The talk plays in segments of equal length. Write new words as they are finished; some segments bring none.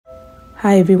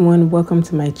Hi everyone, welcome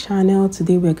to my channel.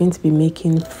 Today we are going to be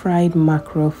making fried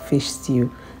mackerel fish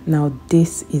stew. Now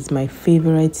this is my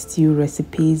favorite stew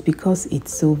recipes because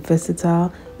it's so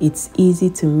versatile, it's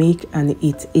easy to make, and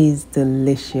it is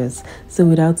delicious. So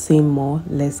without saying more,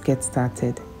 let's get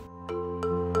started.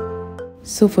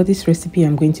 So for this recipe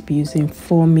I'm going to be using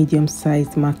 4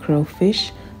 medium-sized mackerel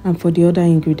fish, and for the other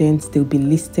ingredients they'll be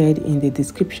listed in the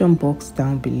description box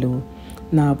down below.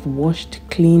 Now I've washed,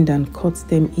 cleaned and cut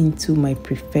them into my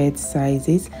preferred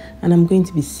sizes, and I'm going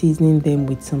to be seasoning them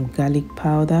with some garlic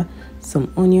powder,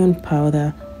 some onion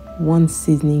powder, 1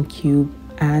 seasoning cube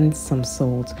and some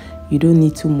salt. You don't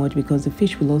need too much because the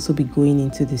fish will also be going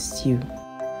into the stew.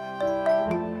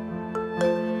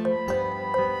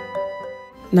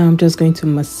 Now I'm just going to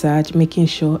massage, making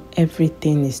sure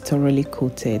everything is thoroughly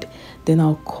coated. Then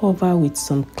I'll cover with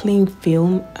some cling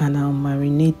film and I'll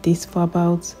marinate this for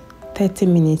about 30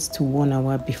 minutes to 1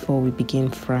 hour before we begin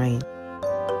frying.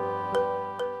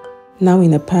 Now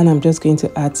in a pan I'm just going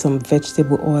to add some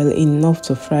vegetable oil, enough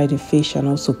to fry the fish and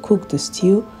also cook the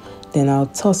stew. Then I'll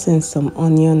toss in some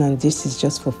onion, and this is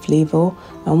just for flavor.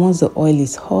 And once the oil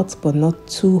is hot but not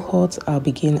too hot, I'll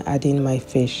begin adding my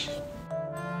fish.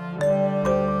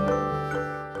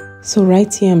 So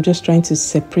right here I'm just trying to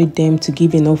separate them to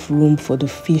give enough room for the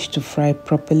fish to fry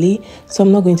properly. So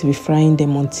I'm not going to be frying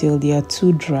them until they are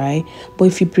too dry, but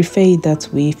if you prefer it that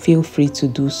way, feel free to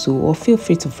do so, or feel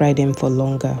free to fry them for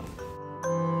longer.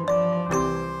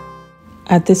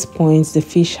 At this point the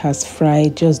fish has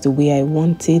fried just the way I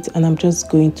want it, and I'm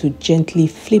just going to gently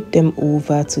flip them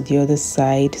over to the other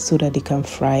side so that they can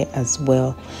fry as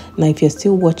well. Now if you're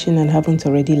still watching and haven't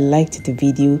already liked the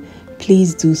video,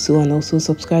 please do so, and also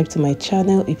subscribe to my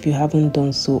channel if you haven't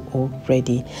done so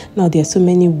already. Now there are so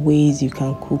many ways you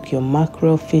can cook your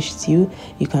mackerel fish stew.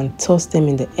 You can toss them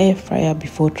in the air fryer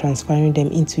before transferring them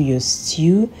into your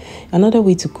stew. Another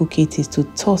way to cook it is to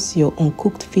toss your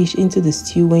uncooked fish into the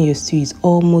stew when your stew is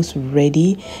almost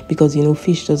ready, because you know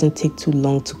fish doesn't take too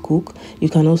long to cook. You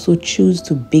can also choose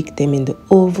to bake them in the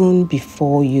oven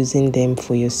before using them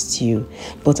for your stew,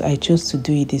 but I chose to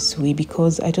do it this way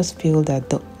because I just feel that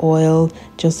the oil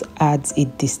just adds a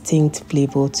distinct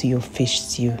flavor to your fish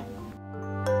stew.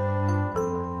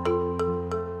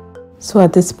 So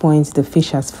at this point the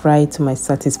fish has fried to my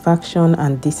satisfaction,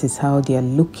 and this is how they are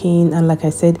looking. And like I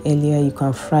said earlier, you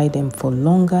can fry them for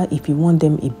longer if you want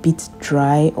them a bit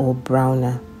dry or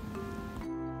browner.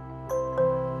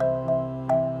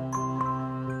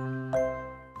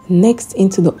 Next,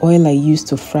 into the oil I used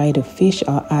to fry the fish,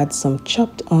 I'll add some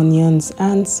chopped onions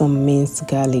and some minced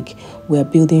garlic. We're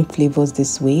building flavors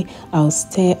this way. I'll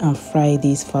stir and fry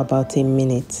these for about a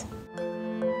minute.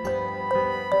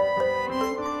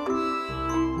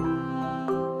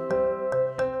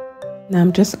 Now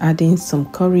I'm just adding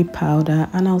some curry powder,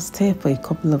 and I'll stir for a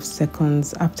couple of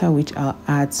seconds, after which I'll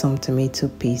add some tomato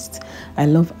paste. I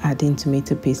love adding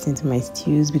tomato paste into my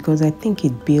stews because I think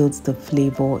it builds the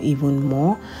flavor even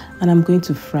more. And I'm going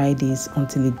to fry this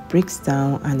until it breaks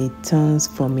down and it turns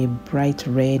from a bright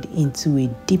red into a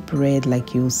deep red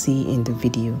like you'll see in the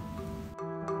video.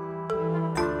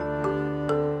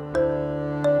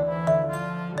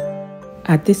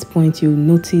 At this point you'll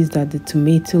notice that the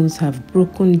tomatoes have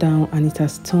broken down and it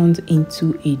has turned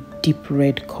into a deep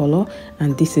red color,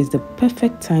 and this is the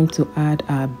perfect time to add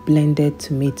our blended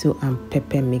tomato and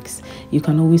pepper mix. You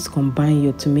can always combine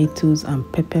your tomatoes and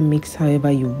pepper mix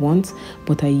however you want,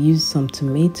 but I used some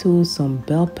tomatoes, some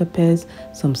bell peppers,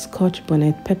 some scotch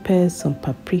bonnet peppers, some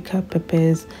paprika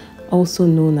peppers, also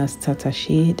known as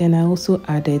tatashe. Then I also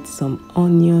added some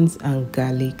onions and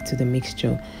garlic to the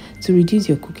mixture. To reduce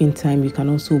your cooking time, you can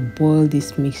also boil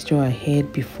this mixture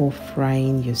ahead before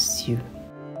frying your stew.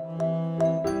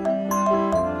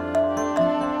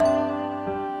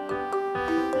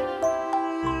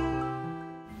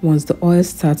 Once the oil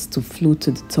starts to flow to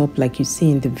the top like you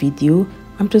see in the video,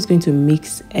 I'm just going to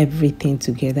mix everything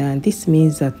together, and this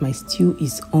means that my stew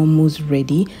is almost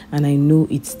ready and I know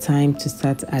it's time to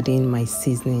start adding my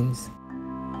seasonings.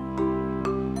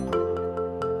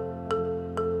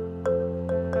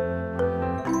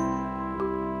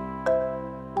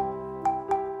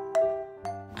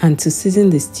 And to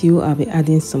season the stew, I'll be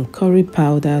adding some curry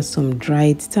powder, some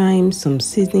dried thyme, some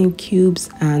seasoning cubes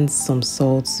and some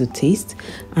salt to taste.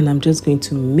 And I'm just going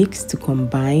to mix to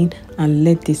combine and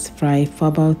let this fry for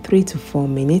about 3 to 4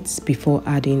 minutes before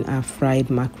adding our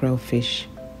fried mackerel fish.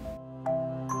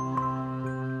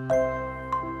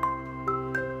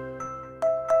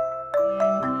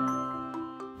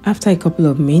 After a couple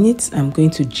of minutes, I'm going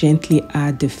to gently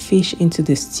add the fish into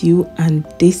the stew, and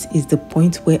this is the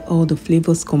point where all the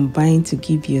flavors combine to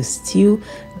give your stew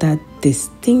that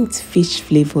distinct fish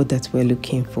flavor that we're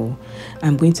looking for.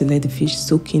 I'm going to let the fish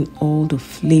soak in all the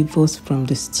flavors from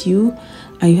the stew,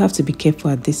 and you have to be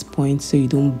careful at this point so you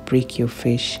don't break your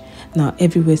fish. Now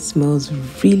everywhere smells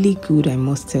really good, I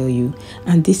must tell you,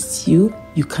 and this stew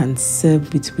you can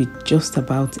serve it with just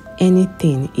about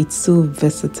anything. It's so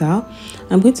versatile.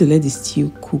 I'm going to let the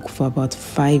stew cook for about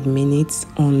 5 minutes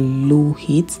on low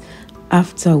heat,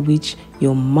 after which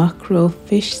your mackerel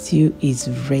fish stew is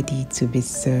ready to be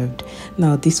served.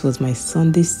 Now this was my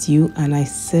Sunday stew and I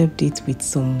served it with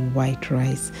some white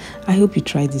rice. I hope you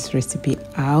try this recipe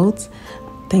out.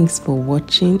 Thanks for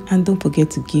watching, and don't forget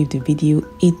to give the video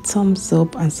a thumbs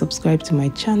up and subscribe to my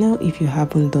channel if you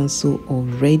haven't done so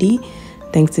already.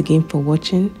 Thanks again for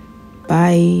watching.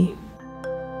 Bye.